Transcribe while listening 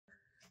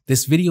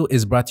This video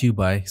is brought to you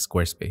by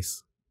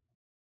Squarespace.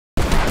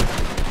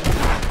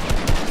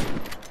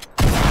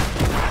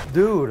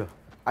 Dude,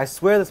 I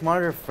swear this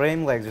monitor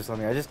frame lags or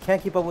something. I just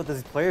can't keep up with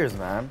these players,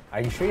 man.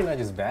 Are you sure you're not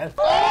just bad?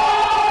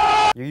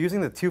 You're using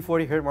the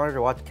 240Hz monitor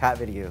to watch cat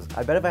videos.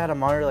 I bet if I had a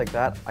monitor like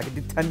that, I could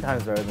do 10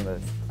 times better than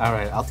this.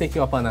 Alright, I'll take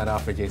you up on that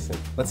offer, Jason.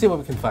 Let's see what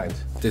we can find.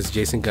 This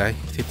Jason guy,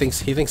 he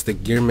thinks the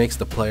gear makes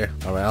the player.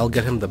 Alright, I'll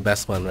get him the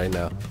best one right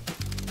now.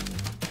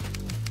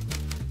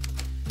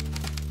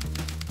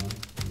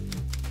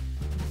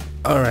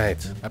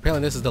 Alright,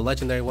 apparently this is the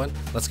legendary one.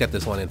 Let's get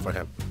this one in for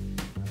him.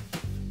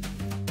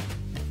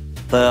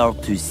 4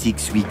 to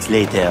 6 weeks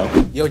later.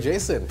 Yo,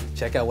 Jason,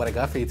 check out what I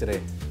got for you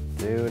today.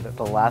 Dude,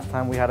 the last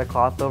time we had a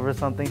cloth over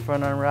something for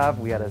an unwrap,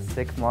 we had a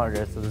 6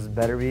 monitor, so this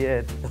better be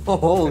it.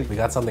 Oh, we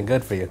got something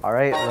good for you.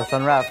 Alright, let's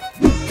unwrap.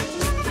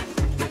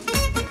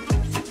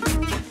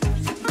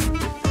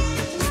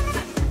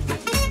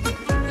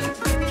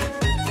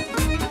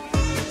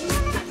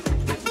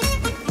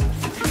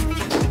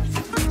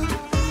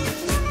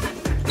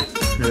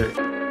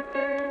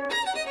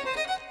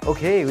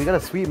 Okay, we got a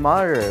sweet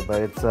monitor,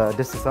 but it's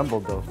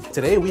disassembled though.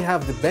 Today we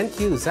have the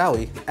BenQ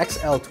ZOWIE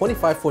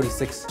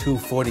XL2546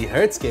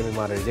 240Hz gaming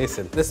monitor,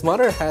 Jason. This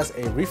monitor has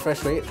a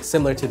refresh rate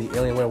similar to the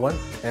Alienware one,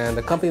 and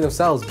the company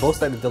themselves boast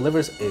that it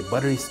delivers a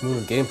buttery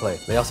smooth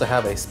gameplay. They also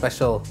have a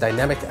special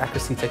dynamic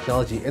accuracy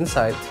technology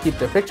inside to keep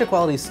their picture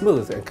quality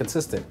smooth and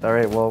consistent.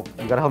 Alright, well,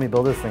 you gotta help me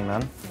build this thing,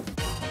 man.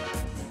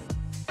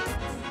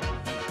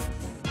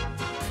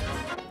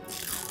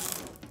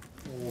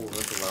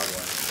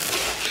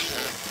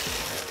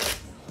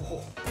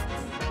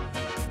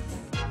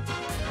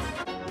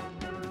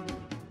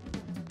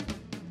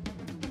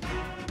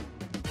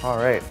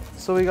 Alright,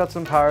 so we got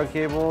some power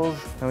cables,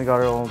 and we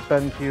got our own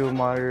BenQ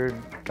monitor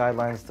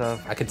guideline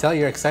stuff. I can tell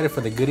you're excited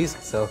for the goodies,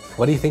 so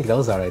what do you think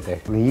those are right there?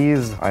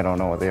 These, I don't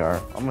know what they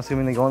are. I'm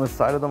assuming they go on the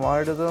side of the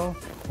monitor though.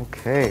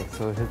 Okay,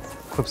 so it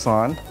clips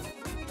on.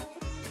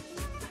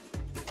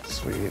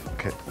 Sweet,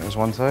 okay, there's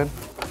one side.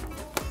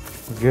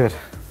 Good.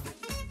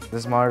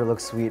 This monitor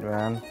looks sweet,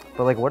 man.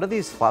 But like, what are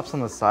these flaps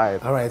on the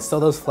side? All right, so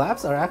those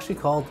flaps are actually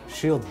called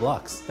shield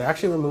blocks. They're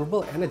actually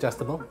removable and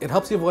adjustable. It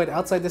helps you avoid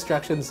outside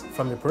distractions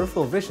from your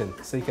peripheral vision,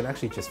 so you can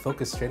actually just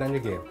focus straight on your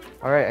game.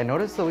 All right, I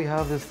noticed that we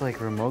have this like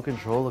remote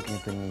control looking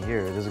thingy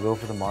here. Does it go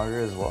for the monitor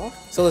as well?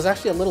 So there's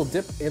actually a little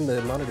dip in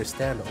the monitor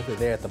stand over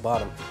there at the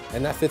bottom,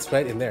 and that fits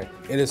right in there.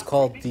 It is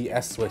called the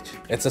S switch.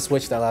 It's a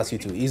switch that allows you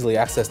to easily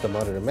access the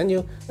monitor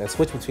menu and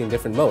switch between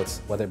different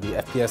modes, whether it be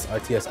FPS,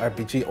 RTS,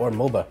 RPG, or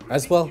MOBA,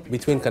 as well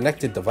between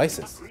connected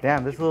devices.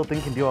 Damn, this little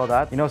thing can do all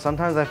that. You know,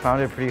 sometimes I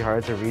found it pretty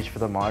hard to reach for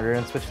the monitor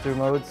and switch through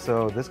modes,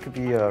 so this could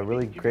be a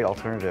really great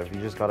alternative. You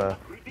just gotta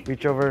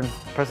reach over and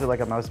press it like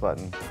a mouse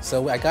button.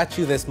 So I got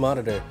you this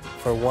monitor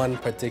for one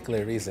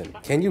particular reason.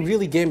 Can you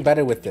really game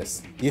better with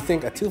this? You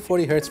think a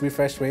 240Hz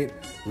refresh rate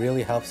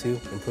really helps you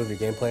improve your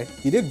gameplay?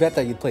 You did bet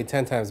that you'd play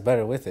 10 times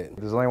better with it.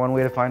 There's only one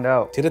way to find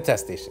out. To the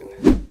test station.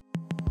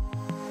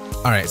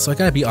 Alright, so I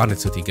gotta be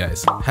honest with you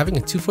guys. Having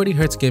a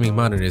 240Hz gaming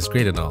monitor is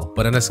great and all,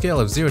 but on a scale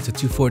of 0 to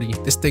 240,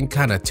 this thing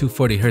kinda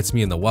 240Hz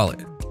me in the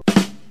wallet.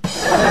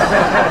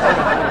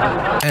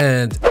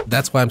 And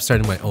that's why I'm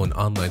starting my own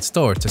online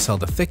store to sell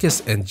the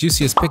thickest and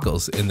juiciest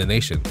pickles in the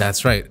nation.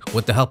 That's right,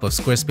 with the help of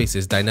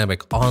Squarespace's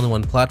dynamic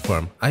all-in-one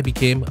platform, I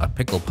became a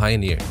pickle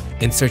pioneer.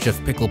 In search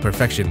of pickle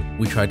perfection,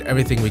 we tried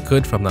everything we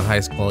could from the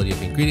highest quality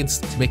of ingredients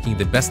to making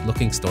the best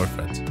looking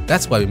storefront.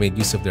 That's why we made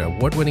use of their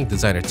award-winning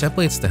designer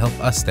templates to help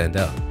us stand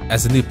out.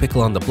 As a new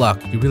pickle on the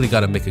block, you really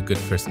gotta make a good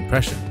first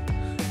impression.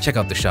 Check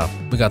out the shop.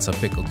 We got some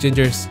pickled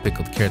gingers,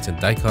 pickled carrots and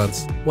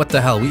daikons. What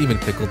the hell, we even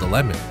pickled a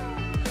lemon.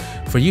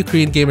 For you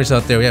Korean gamers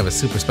out there, we have a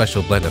super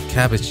special blend of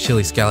cabbage,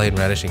 chili, scallion,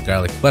 radish, and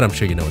garlic, but I'm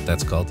sure you know what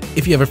that's called.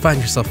 If you ever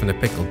find yourself in a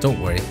pickle, don't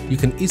worry. You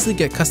can easily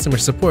get customer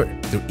support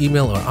through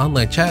email or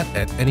online chat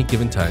at any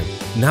given time.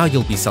 Now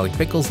you'll be selling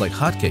pickles like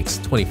hotcakes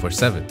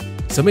 24/7.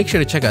 So make sure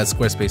to check out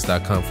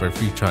squarespace.com for a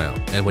free trial.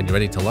 And when you're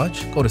ready to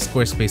launch, go to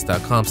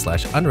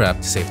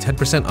squarespace.com/unwrap to save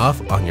 10%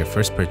 off on your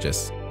first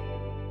purchase.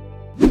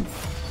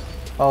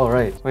 Oh,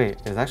 right. Wait,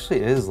 it actually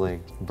is like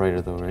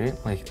brighter though, right?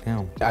 Like,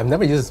 damn. I've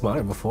never used this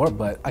monitor before,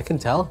 but I can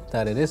tell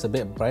that it is a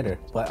bit brighter.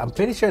 But I'm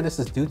pretty sure this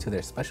is due to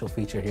their special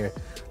feature here.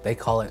 They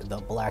call it the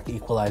black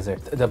equalizer.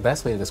 The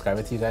best way to describe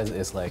it to you guys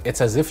is like, it's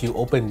as if you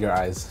opened your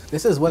eyes.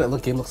 This is what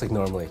game looks like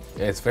normally.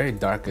 It's very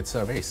dark. It's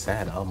very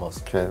sad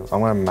almost. Okay, I'm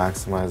gonna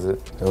maximize it.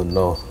 Oh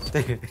no.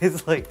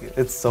 It's like,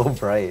 it's so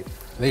bright.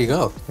 There you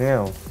go.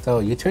 Yeah. So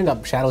you turned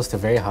up shadows to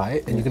very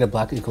high and you get a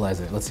black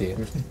equalizer. Let's see it.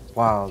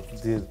 Wow,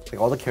 dude,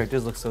 like all the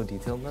characters look so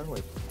detailed now.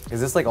 Like,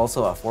 is this like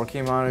also a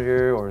 4K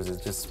monitor, or is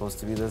it just supposed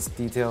to be this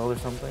detailed or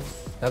something?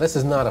 Now this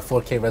is not a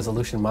 4K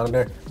resolution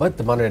monitor, but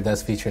the monitor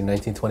does feature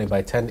 1920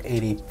 by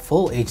 1080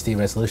 full HD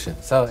resolution.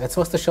 So it's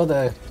supposed to show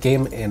the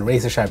game in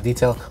razor sharp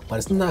detail, but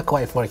it's not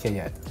quite 4K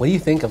yet. What do you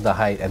think of the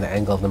height and the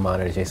angle of the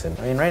monitor, Jason?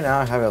 I mean, right now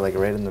I have it like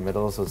right in the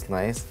middle, so it's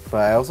nice. But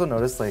I also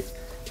noticed like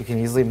you can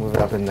easily move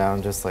it up and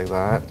down just like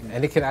that.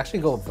 And it can actually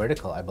go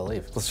vertical, I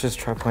believe. Let's just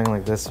try playing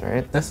like this,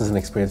 right? This is an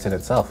experience in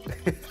itself.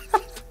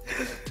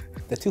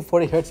 The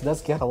 240Hz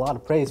does get a lot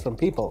of praise from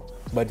people,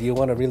 but do you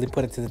want to really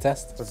put it to the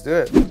test? Let's do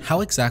it. How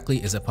exactly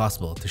is it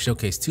possible to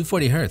showcase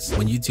 240Hz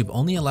when YouTube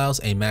only allows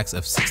a max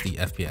of 60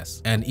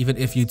 FPS? And even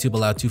if YouTube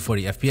allowed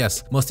 240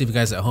 FPS, most of you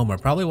guys at home are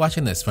probably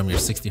watching this from your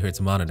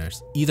 60Hz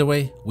monitors. Either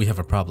way, we have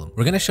a problem.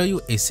 We're going to show you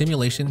a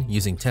simulation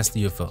using Test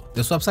UFO.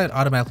 This website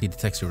automatically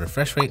detects your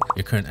refresh rate,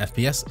 your current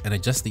FPS, and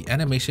adjusts the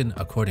animation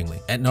accordingly.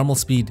 At normal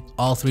speed,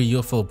 all three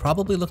UFO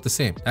probably look the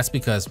same. That's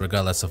because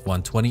regardless of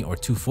 120 or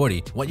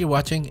 240, what you're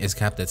watching is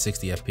capped at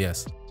 60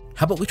 FPS.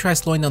 How about we try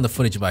slowing down the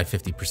footage by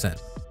 50%?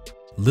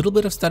 Little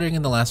bit of stuttering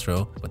in the last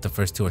row, but the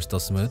first two are still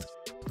smooth.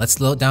 Let's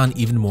slow it down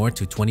even more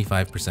to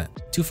 25%.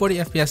 240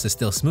 FPS is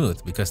still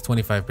smooth because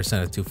 25%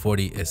 of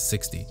 240 is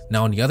 60.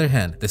 Now on the other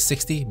hand, the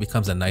 60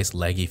 becomes a nice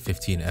laggy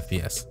 15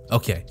 FPS.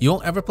 Okay, you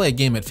won't ever play a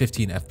game at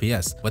 15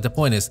 FPS, but the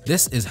point is,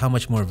 this is how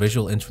much more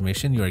visual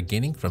information you are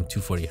gaining from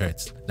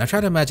 240Hz. Now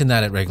try to imagine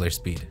that at regular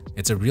speed.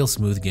 It's a real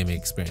smooth gaming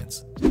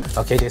experience.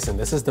 Okay, Jason,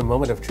 this is the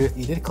moment of truth.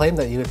 You did claim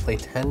that you would play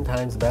 10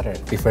 times better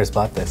if you first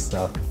bought this,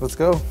 so. Let's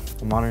go.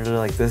 A monitor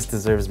like this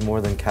deserves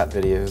more than cat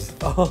videos.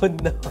 Oh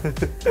no.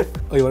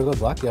 Oh, you wanna go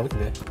block? Yeah, we can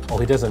do it. Oh,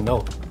 he doesn't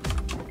know.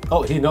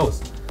 Oh, he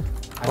knows.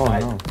 Oh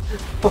no.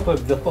 Oh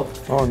no.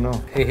 Oh no.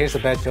 Hey, here's a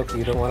bad joke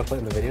you don't want to put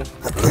in the video.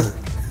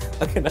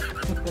 Okay, no.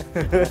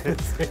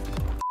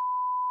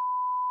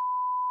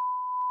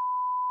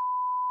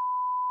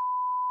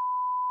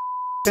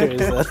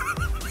 Seriously.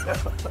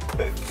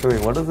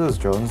 Wait, what do those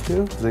drones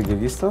do? Do they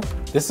give you stuff?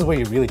 This is where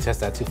you really test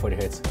that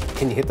 240Hz.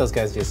 Can you hit those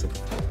guys, Jason?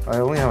 I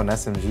only have an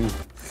SMG.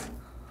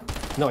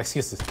 No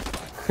excuses.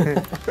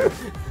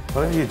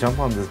 Why don't you jump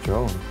on this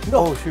drone?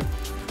 No. Oh shoot.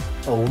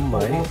 Oh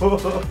my.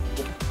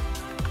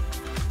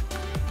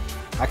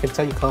 I can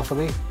tell you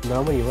confidently,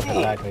 normally you would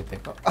have died right there.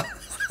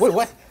 Wait,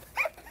 what?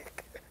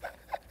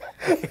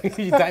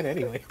 You died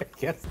anyway.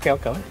 Yes,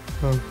 count coming.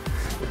 I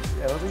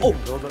don't think you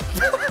can build up.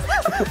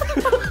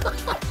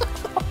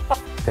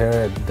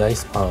 Pair of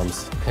dice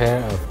palms.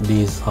 Pair of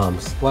these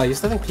palms. Wow, I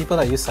used to think people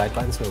that use side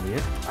buttons were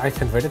weird. I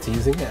converted to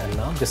using it and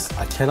now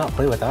I cannot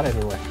play without it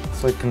anymore.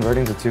 It's like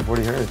converting to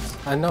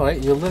 240Hz. I know, right?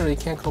 You literally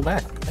can't go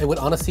back. It would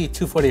honestly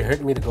 240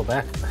 hurt me to go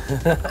back.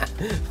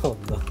 Oh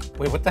no.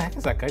 Wait, what the heck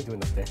is that guy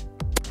doing up there?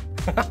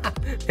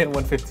 Hit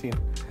 115.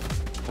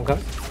 I'm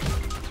coming.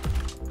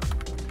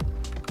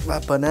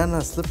 That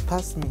banana slipped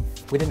past me.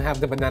 We didn't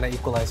have the banana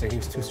equalizer, he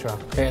was too strong.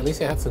 Hey, at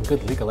least you had some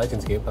good League of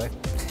Legends gameplay.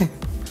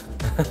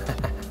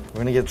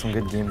 We're gonna get some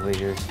good gameplay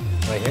here.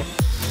 Right here.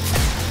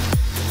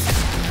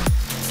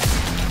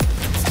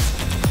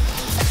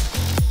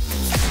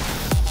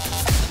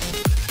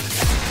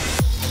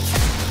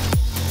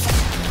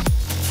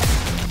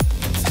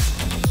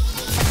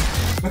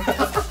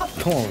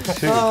 Oh,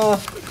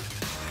 shoot.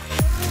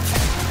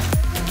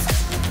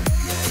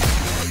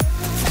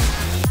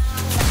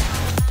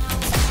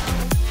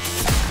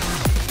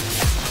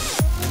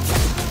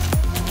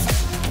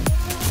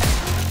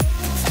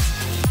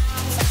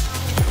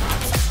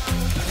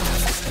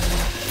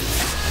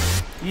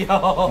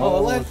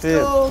 Yo, let's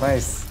go!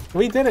 Nice.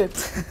 We did it!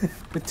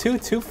 With two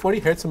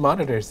 240Hz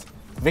monitors.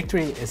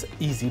 Victory is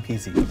easy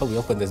peasy. But we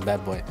opened this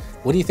bad boy.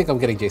 What do you think I'm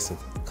getting, Jason?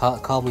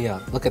 Call me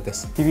out. Look at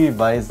this. TV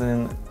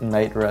Bison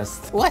Night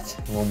Rest. What?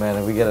 Oh man,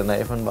 if we get a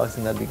knife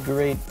unboxing, that'd be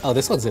great. Oh,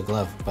 this one's a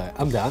glove, but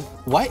I'm down.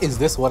 Why is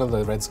this one of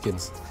the red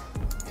skins?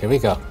 Here we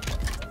go.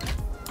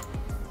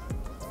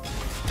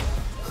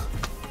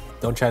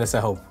 Don't try this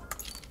at home.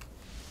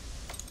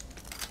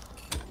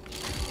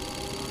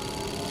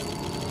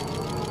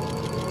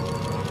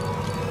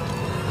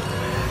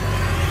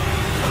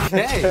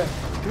 Okay,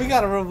 we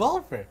got a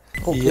revolver.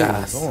 Oh,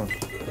 yes.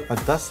 A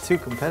Dust 2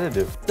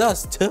 competitive.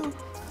 Dust 2?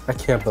 I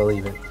can't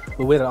believe it.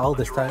 We waited all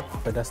this time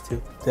for Dust 2.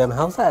 Damn,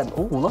 how's that?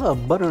 Oh, look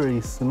at buttery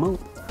smooth.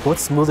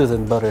 What's smoother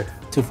than butter?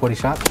 240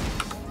 shot?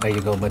 There you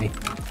go, buddy.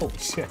 Oh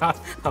shit, how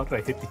did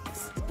I hit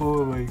these?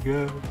 Oh my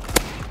god.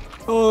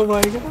 Oh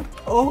my god.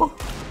 Oh.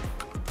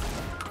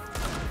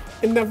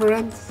 It never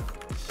ends.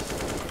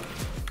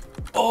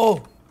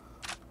 Oh.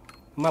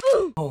 My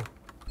oh.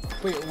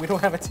 Wait, we don't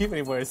have a team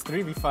anymore. It's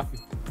 3v5.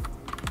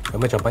 I'm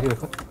gonna jump on you real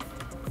quick.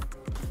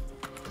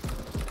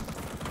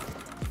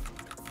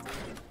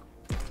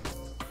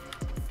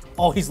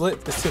 Oh, he's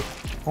lit. There's two.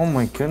 Oh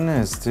my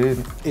goodness,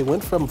 dude. It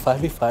went from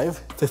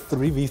 5v5 to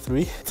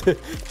 3v3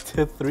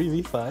 to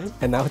 3v5,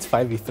 and now it's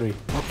 5v3.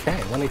 Okay,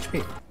 1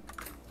 HP.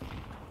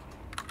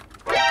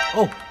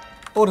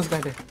 Oh, this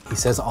guy there. He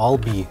says all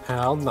B.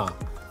 Hell no.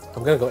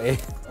 I'm gonna go A.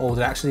 Oh,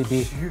 they're actually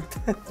B.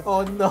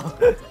 Oh no.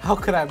 How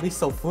could I be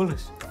so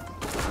foolish?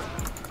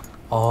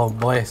 Oh,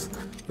 boys.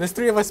 There's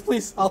 3 of us,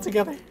 please, all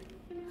together.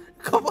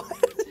 Come on.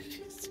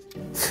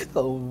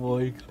 Oh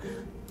my god.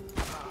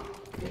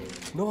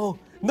 No,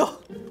 no.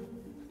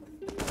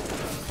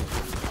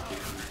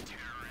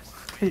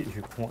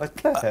 What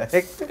the heck?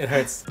 It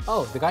hurts.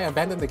 Oh, the guy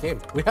abandoned the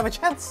game. We have a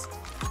chance.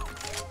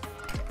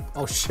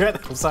 Oh shit,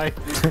 I'm sorry.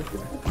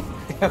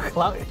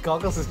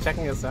 Goggles is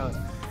checking us out.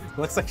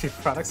 Looks like your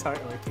products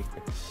aren't working.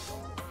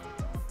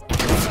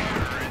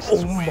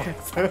 Oh my.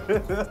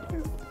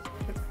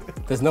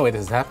 There's no way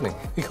this is happening.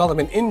 We call him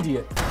an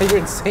Indian. Hey, you're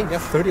insane. You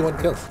have 31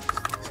 kills.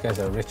 These guys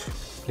are rich.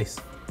 Please.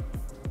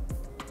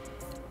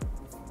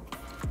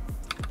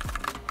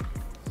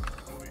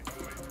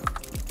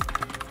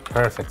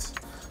 Perfect.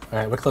 All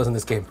right, we're closing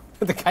this game.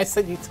 The guy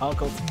said you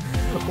toggled.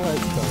 Let's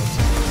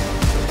go.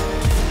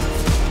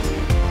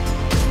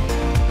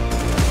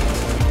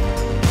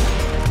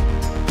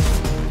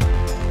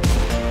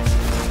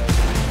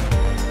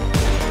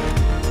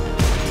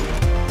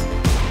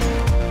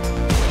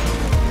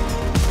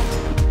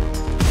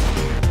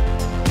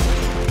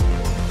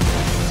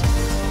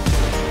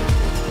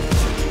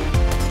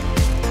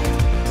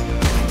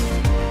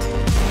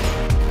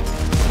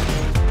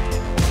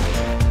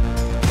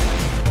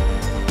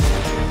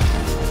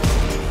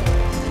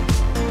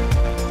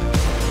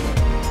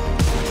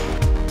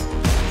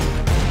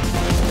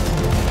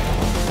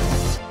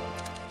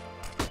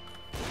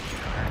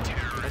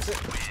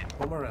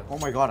 One more round. Oh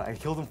my god, I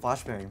killed him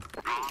flashbang.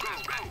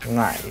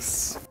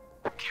 Nice.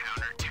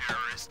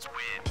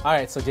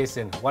 Alright, so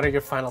Jason, what are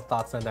your final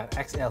thoughts on that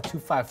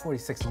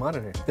XL2546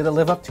 monitor? Did it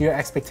live up to your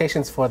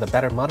expectations for the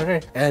better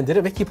monitor? And did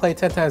it make you play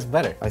 10 times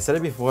better? I said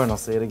it before and I'll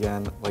say it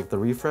again. Like the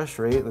refresh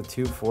rate, the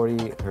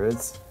 240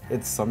 hertz,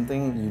 it's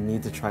something you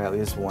need to try at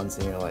least once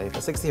in your life.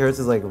 60 hertz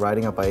is like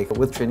riding a bike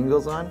with training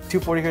wheels on.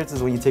 240 hertz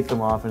is when you take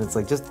them off and it's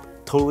like just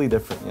totally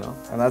different, you know?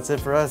 And that's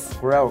it for us.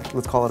 We're out.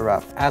 Let's call it a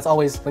wrap. As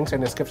always, links are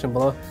in the description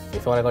below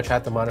if you want to go try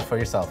out the monitor for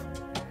yourself.